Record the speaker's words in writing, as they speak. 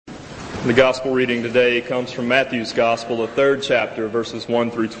The gospel reading today comes from Matthew's Gospel, the 3rd chapter, verses 1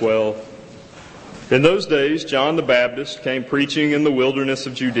 through 12. In those days, John the Baptist came preaching in the wilderness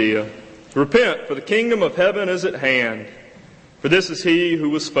of Judea, "Repent, for the kingdom of heaven is at hand. For this is he who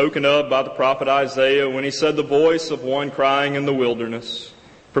was spoken of by the prophet Isaiah when he said, the voice of one crying in the wilderness,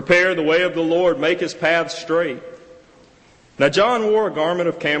 Prepare the way of the Lord, make his paths straight." Now John wore a garment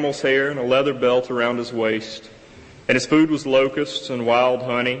of camel's hair and a leather belt around his waist, and his food was locusts and wild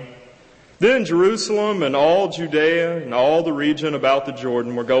honey. Then Jerusalem and all Judea and all the region about the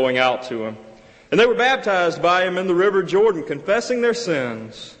Jordan were going out to him, and they were baptized by him in the river Jordan, confessing their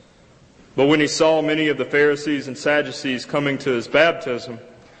sins. But when he saw many of the Pharisees and Sadducees coming to his baptism,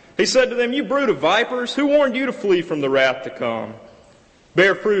 he said to them, "You brood of vipers, who warned you to flee from the wrath to come?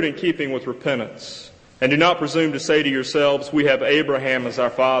 Bear fruit in keeping with repentance, and do not presume to say to yourselves, 'We have Abraham as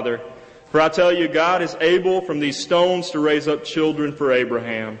our father.' For I tell you, God is able from these stones to raise up children for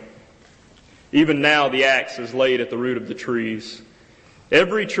Abraham. Even now the axe is laid at the root of the trees.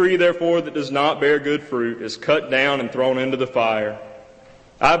 Every tree, therefore, that does not bear good fruit is cut down and thrown into the fire.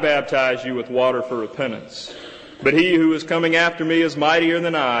 I baptize you with water for repentance. But he who is coming after me is mightier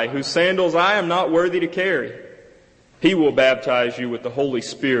than I, whose sandals I am not worthy to carry. He will baptize you with the Holy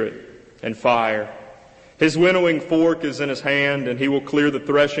Spirit and fire. His winnowing fork is in his hand, and he will clear the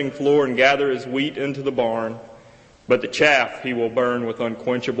threshing floor and gather his wheat into the barn. But the chaff he will burn with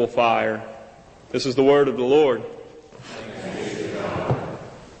unquenchable fire." This is the word of the Lord.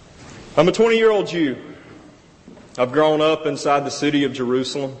 I'm a 20-year-old Jew. I've grown up inside the city of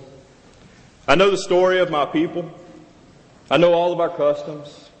Jerusalem. I know the story of my people. I know all of our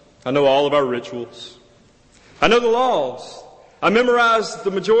customs. I know all of our rituals. I know the laws. I memorized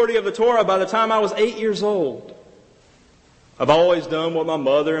the majority of the Torah by the time I was 8 years old. I've always done what my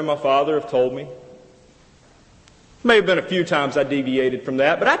mother and my father have told me. May have been a few times I deviated from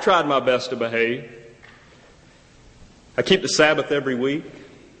that, but I tried my best to behave. I keep the Sabbath every week.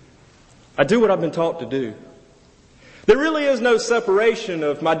 I do what I've been taught to do. There really is no separation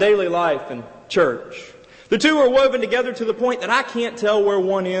of my daily life and church. The two are woven together to the point that I can't tell where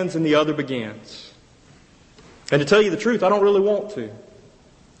one ends and the other begins. And to tell you the truth, I don't really want to.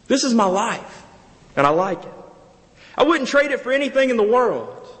 This is my life, and I like it. I wouldn't trade it for anything in the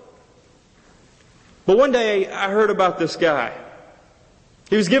world. But one day I heard about this guy.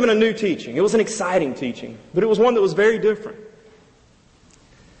 He was given a new teaching. It was an exciting teaching, but it was one that was very different.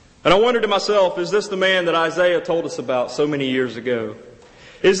 And I wondered to myself, is this the man that Isaiah told us about so many years ago?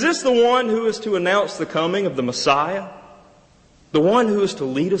 Is this the one who is to announce the coming of the Messiah? The one who is to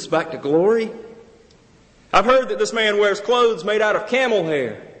lead us back to glory? I've heard that this man wears clothes made out of camel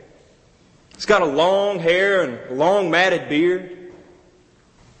hair. He's got a long hair and a long matted beard.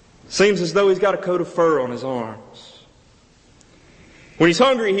 Seems as though he's got a coat of fur on his arms. When he's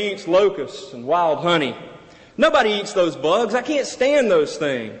hungry, he eats locusts and wild honey. Nobody eats those bugs. I can't stand those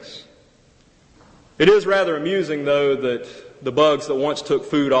things. It is rather amusing, though, that the bugs that once took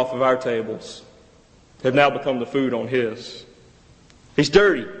food off of our tables have now become the food on his. He's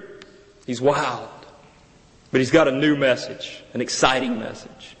dirty. He's wild. But he's got a new message, an exciting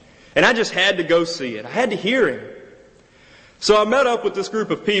message. And I just had to go see it. I had to hear him. So I met up with this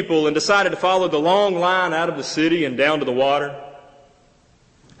group of people and decided to follow the long line out of the city and down to the water.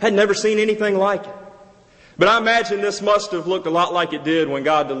 Had never seen anything like it. But I imagine this must have looked a lot like it did when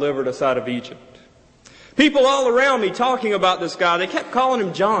God delivered us out of Egypt. People all around me talking about this guy, they kept calling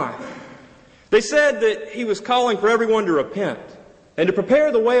him John. They said that he was calling for everyone to repent and to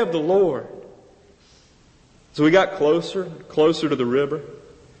prepare the way of the Lord. So we got closer and closer to the river.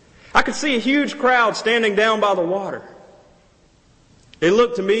 I could see a huge crowd standing down by the water. It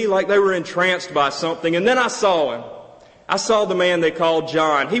looked to me like they were entranced by something. And then I saw him. I saw the man they called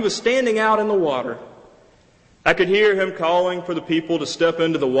John. He was standing out in the water. I could hear him calling for the people to step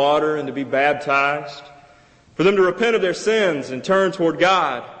into the water and to be baptized, for them to repent of their sins and turn toward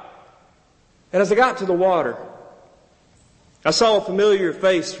God. And as I got to the water, I saw a familiar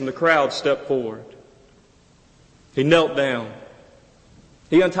face from the crowd step forward. He knelt down.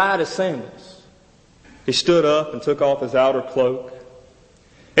 He untied his sandals. He stood up and took off his outer cloak.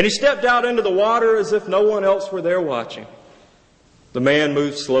 And he stepped out into the water as if no one else were there watching. The man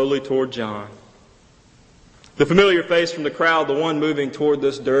moved slowly toward John. The familiar face from the crowd, the one moving toward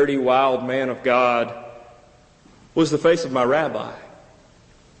this dirty, wild man of God, was the face of my rabbi.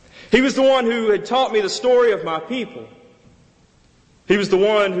 He was the one who had taught me the story of my people. He was the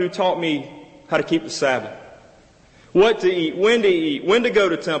one who taught me how to keep the Sabbath, what to eat, when to go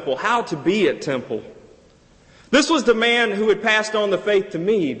to temple, how to be at temple. This was the man who had passed on the faith to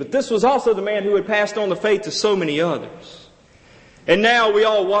me, but this was also the man who had passed on the faith to so many others. And now we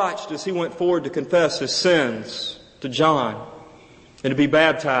all watched as he went forward to confess his sins to John and to be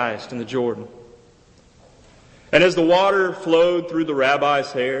baptized in the Jordan. And as the water flowed through the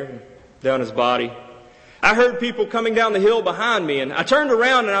rabbi's hair and down his body, I heard people coming down the hill behind me, and I turned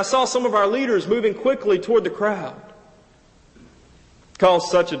around and I saw some of our leaders moving quickly toward the crowd. It caused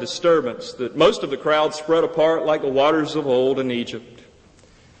such a disturbance that most of the crowd spread apart like the waters of old in Egypt.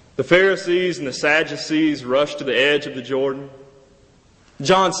 The Pharisees and the Sadducees rushed to the edge of the Jordan.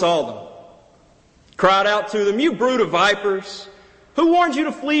 John saw them, cried out to them, "You brood of vipers, who warned you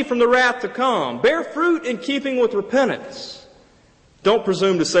to flee from the wrath to come? Bear fruit in keeping with repentance. Don't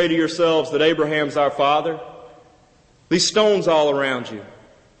presume to say to yourselves that Abraham's our father. These stones all around you,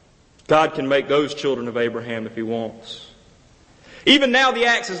 God can make those children of Abraham if He wants. Even now the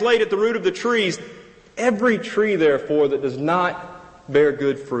axe is laid at the root of the trees. Every tree, therefore, that does not bear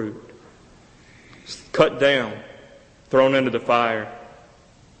good fruit is cut down, thrown into the fire."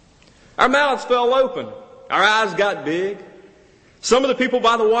 Our mouths fell open. Our eyes got big. Some of the people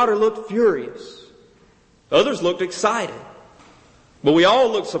by the water looked furious. Others looked excited. But we all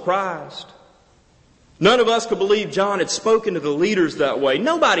looked surprised. None of us could believe John had spoken to the leaders that way.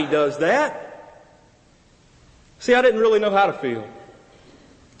 Nobody does that. See, I didn't really know how to feel.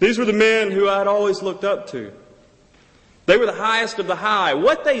 These were the men who I had always looked up to. They were the highest of the high.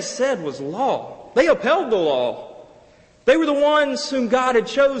 What they said was law. They upheld the law. They were the ones whom God had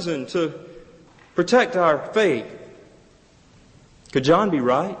chosen to protect our faith. Could John be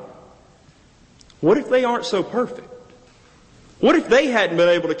right? What if they aren't so perfect? What if they hadn't been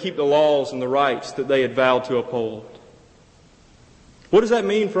able to keep the laws and the rights that they had vowed to uphold? What does that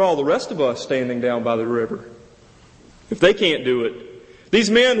mean for all the rest of us standing down by the river? If they can't do it, these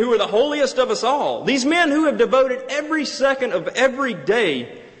men who are the holiest of us all, these men who have devoted every second of every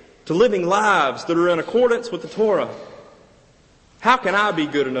day to living lives that are in accordance with the Torah, how can I be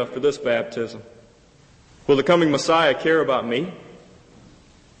good enough for this baptism? Will the coming Messiah care about me?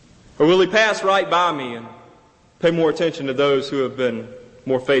 Or will He pass right by me and pay more attention to those who have been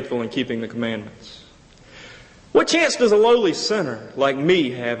more faithful in keeping the commandments? What chance does a lowly sinner like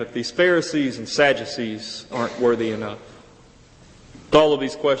me have if these Pharisees and Sadducees aren't worthy enough? With all of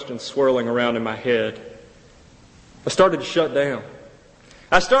these questions swirling around in my head, I started to shut down.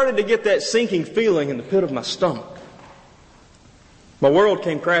 I started to get that sinking feeling in the pit of my stomach. My world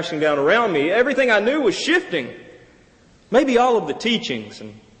came crashing down around me. Everything I knew was shifting. Maybe all of the teachings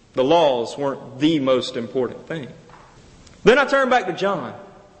and the laws weren't the most important thing. Then I turned back to John,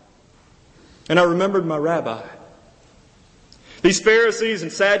 and I remembered my rabbi. These Pharisees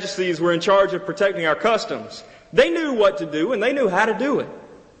and Sadducees were in charge of protecting our customs. They knew what to do, and they knew how to do it.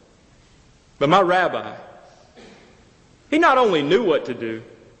 But my rabbi, he not only knew what to do,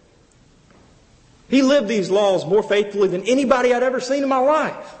 he lived these laws more faithfully than anybody I'd ever seen in my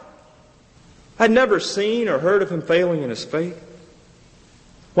life. I'd never seen or heard of him failing in his faith.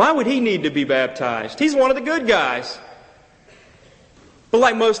 Why would he need to be baptized? He's one of the good guys. But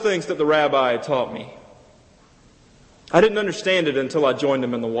like most things that the rabbi had taught me, I didn't understand it until I joined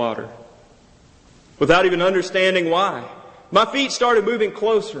him in the water. Without even understanding why, my feet started moving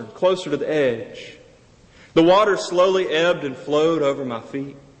closer and closer to the edge. The water slowly ebbed and flowed over my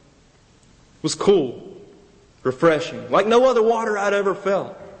feet. It was cool, refreshing, like no other water I'd ever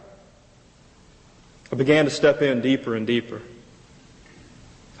felt. I began to step in deeper and deeper.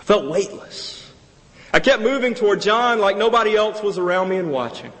 I felt weightless. I kept moving toward John like nobody else was around me and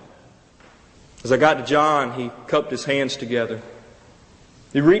watching. As I got to John, he cupped his hands together.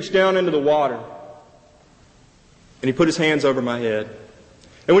 He reached down into the water, and he put his hands over my head.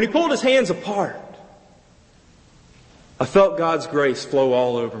 And when he pulled his hands apart, I felt God's grace flow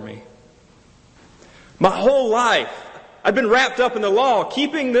all over me. My whole life, I'd been wrapped up in the law,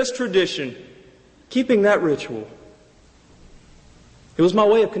 keeping this tradition, keeping that ritual. It was my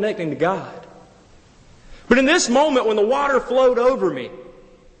way of connecting to God. But in this moment, when the water flowed over me,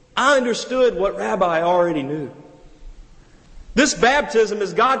 I understood what Rabbi already knew. This baptism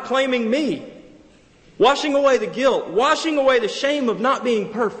is God claiming me, washing away the guilt, washing away the shame of not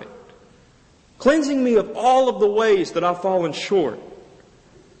being perfect, cleansing me of all of the ways that I've fallen short.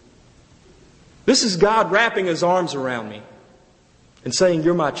 This is God wrapping His arms around me and saying,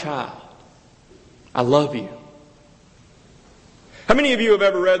 "You're my child. I love you." How many of you have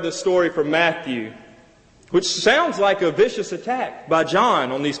ever read this story from Matthew, which sounds like a vicious attack by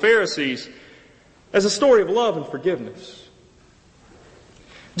John on these Pharisees, as a story of love and forgiveness?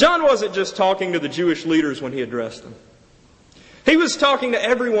 John wasn't just talking to the Jewish leaders when he addressed them. He was talking to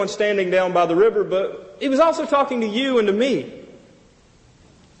everyone standing down by the river, but he was also talking to you and to me.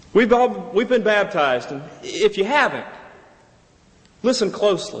 We've been baptized, and if you haven't, Listen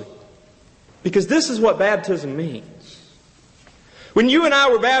closely, because this is what baptism means. When you and I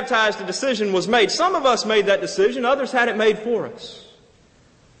were baptized, a decision was made. Some of us made that decision, others had it made for us.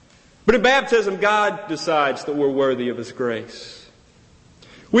 But in baptism, God decides that we're worthy of His grace.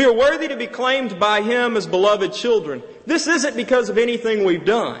 We are worthy to be claimed by Him as beloved children. This isn't because of anything we've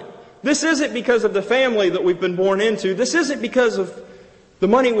done. This isn't because of the family that we've been born into. This isn't because of the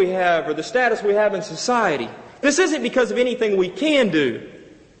money we have or the status we have in society. This isn't because of anything we can do.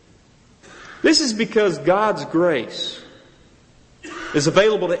 This is because God's grace is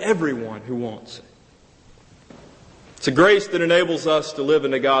available to everyone who wants it. It's a grace that enables us to live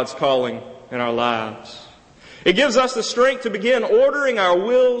into God's calling in our lives. It gives us the strength to begin ordering our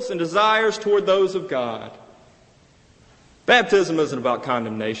wills and desires toward those of God. Baptism isn't about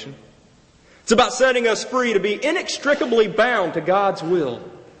condemnation. It's about setting us free to be inextricably bound to God's will.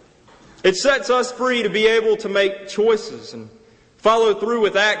 It sets us free to be able to make choices and follow through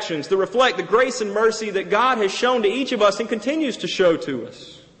with actions that reflect the grace and mercy that God has shown to each of us and continues to show to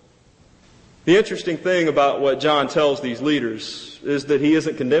us. The interesting thing about what John tells these leaders is that he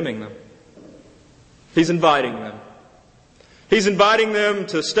isn't condemning them. He's inviting them. He's inviting them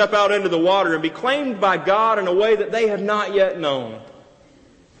to step out into the water and be claimed by God in a way that they have not yet known.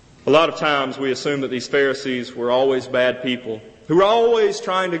 A lot of times we assume that these Pharisees were always bad people who were always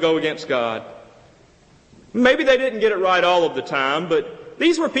trying to go against God. Maybe they didn't get it right all of the time, but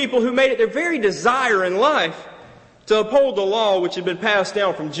these were people who made it their very desire in life to uphold the law which had been passed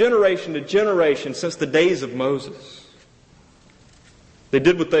down from generation to generation since the days of Moses. They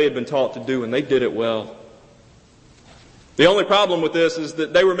did what they had been taught to do, and they did it well. The only problem with this is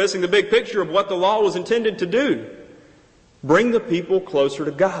that they were missing the big picture of what the law was intended to do. Bring the people closer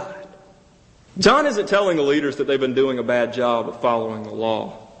to God. John isn't telling the leaders that they've been doing a bad job of following the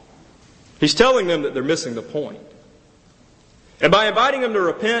law. He's telling them that they're missing the point. And by inviting them to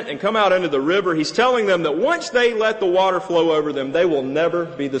repent and come out into the river, he's telling them that once they let the water flow over them, they will never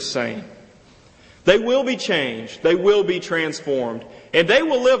be the same. They will be changed. They will be transformed. And they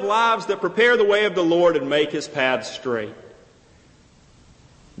will live lives that prepare the way of the Lord and make His paths straight.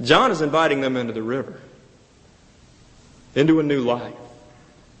 John is inviting them into the river, into a new life.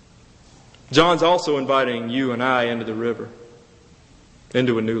 John's also inviting you and I into the river,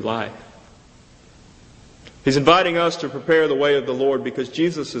 into a new life. He's inviting us to prepare the way of the Lord because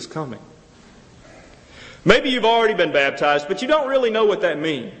Jesus is coming. Maybe you've already been baptized, but you don't really know what that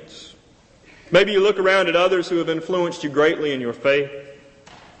means. Maybe you look around at others who have influenced you greatly in your faith.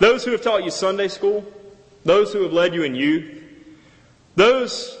 Those who have taught you Sunday school. Those who have led you in youth.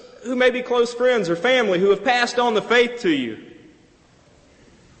 Those who may be close friends or family who have passed on the faith to you.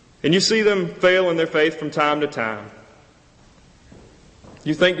 And you see them fail in their faith from time to time.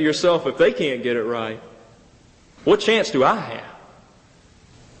 You think to yourself, if they can't get it right, what chance do I have?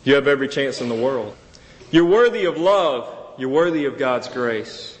 You have every chance in the world. You're worthy of love. You're worthy of God's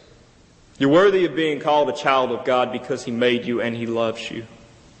grace. You're worthy of being called a child of God because He made you and He loves you.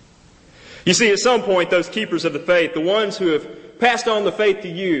 You see, at some point, those keepers of the faith, the ones who have passed on the faith to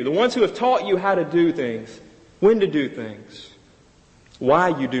you, the ones who have taught you how to do things, when to do things, why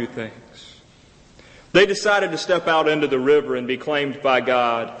you do things, they decided to step out into the river and be claimed by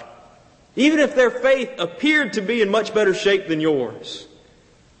God. Even if their faith appeared to be in much better shape than yours,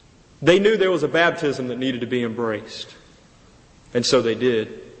 they knew there was a baptism that needed to be embraced. And so they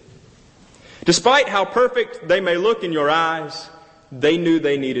did. Despite how perfect they may look in your eyes, they knew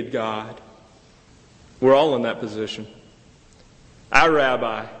they needed God. We're all in that position. Our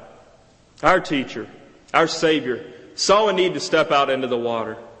rabbi, our teacher, our Savior saw a need to step out into the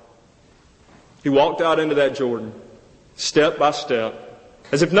water. He walked out into that Jordan, step by step,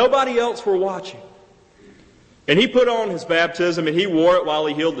 as if nobody else were watching. And He put on His baptism and He wore it while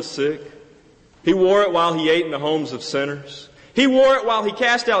He healed the sick. He wore it while He ate in the homes of sinners. He wore it while He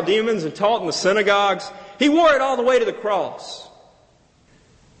cast out demons and taught in the synagogues. He wore it all the way to the cross.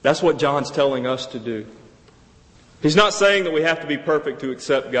 That's what John's telling us to do. He's not saying that we have to be perfect to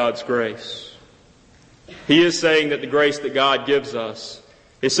accept God's grace. He is saying that the grace that God gives us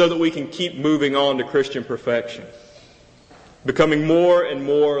is so that we can keep moving on to Christian perfection, becoming more and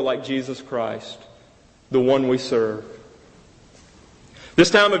more like Jesus Christ, the one we serve. This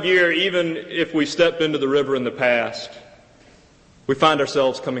time of year, even if we stepped into the river in the past, we find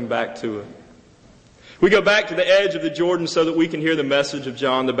ourselves coming back to it. We go back to the edge of the Jordan so that we can hear the message of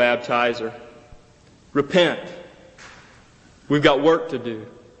John the Baptizer. Repent. We've got work to do.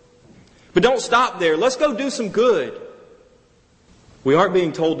 But don't stop there. Let's go do some good. We aren't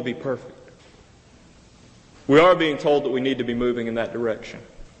being told to be perfect. We are being told that we need to be moving in that direction.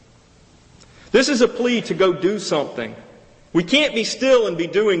 This is a plea to go do something We can't be still and be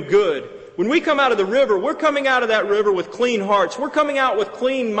doing good. When we come out of the river, we're coming out of that river with clean hearts. We're coming out with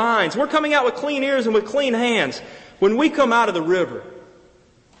clean minds. We're coming out with clean ears and with clean hands. When we come out of the river,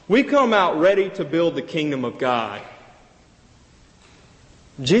 we come out ready to build the kingdom of God.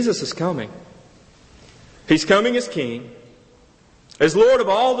 Jesus is coming. He's coming as King, as Lord of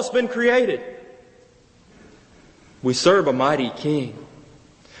all that's been created. We serve a mighty King.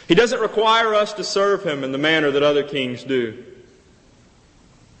 He doesn't require us to serve Him in the manner that other kings do.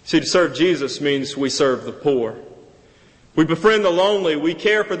 See, to serve Jesus means we serve the poor. We befriend the lonely. We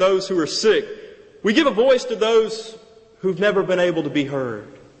care for those who are sick. We give a voice to those who've never been able to be heard.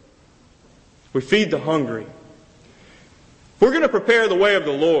 We feed the hungry. We're going to prepare the way of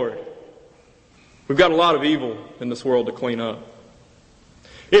the Lord. We've got a lot of evil in this world to clean up.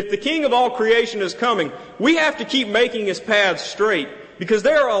 If the King of all creation is coming, we have to keep making His paths straight, because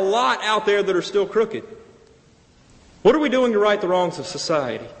there are a lot out there that are still crooked. What are we doing to right the wrongs of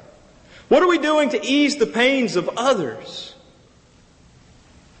society? What are we doing to ease the pains of others?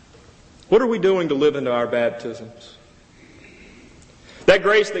 What are we doing to live into our baptisms? That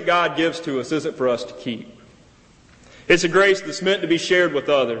grace that God gives to us isn't for us to keep. It's a grace that's meant to be shared with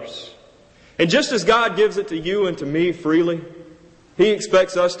others. And just as God gives it to you and to me freely, He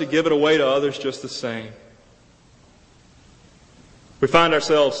expects us to give it away to others just the same. We find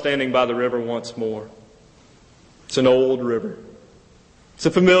ourselves standing by the river once more. It's an old river. It's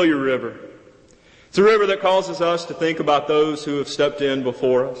a familiar river. It's a river that causes us to think about those who have stepped in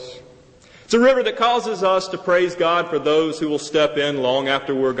before us. It's a river that causes us to praise God for those who will step in long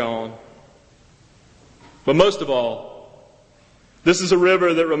after we're gone. But most of all, this is a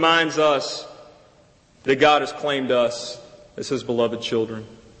river that reminds us that God has claimed us as His beloved children.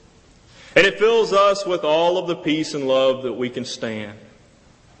 And it fills us with all of the peace and love that we can stand.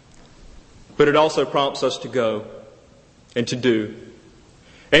 But it also prompts us to go and to do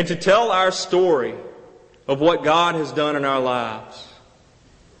and to tell our story of what God has done in our lives.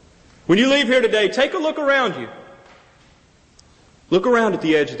 When you leave here today, take a look around you. Look around at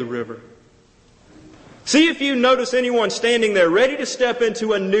the edge of the river. See if you notice anyone standing there ready to step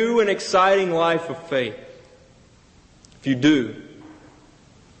into a new and exciting life of faith. If you do,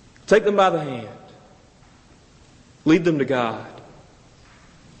 take them by the hand. Lead them to God.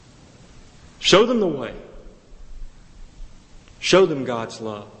 Show them the way. Show them God's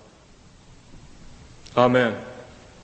love. Amen.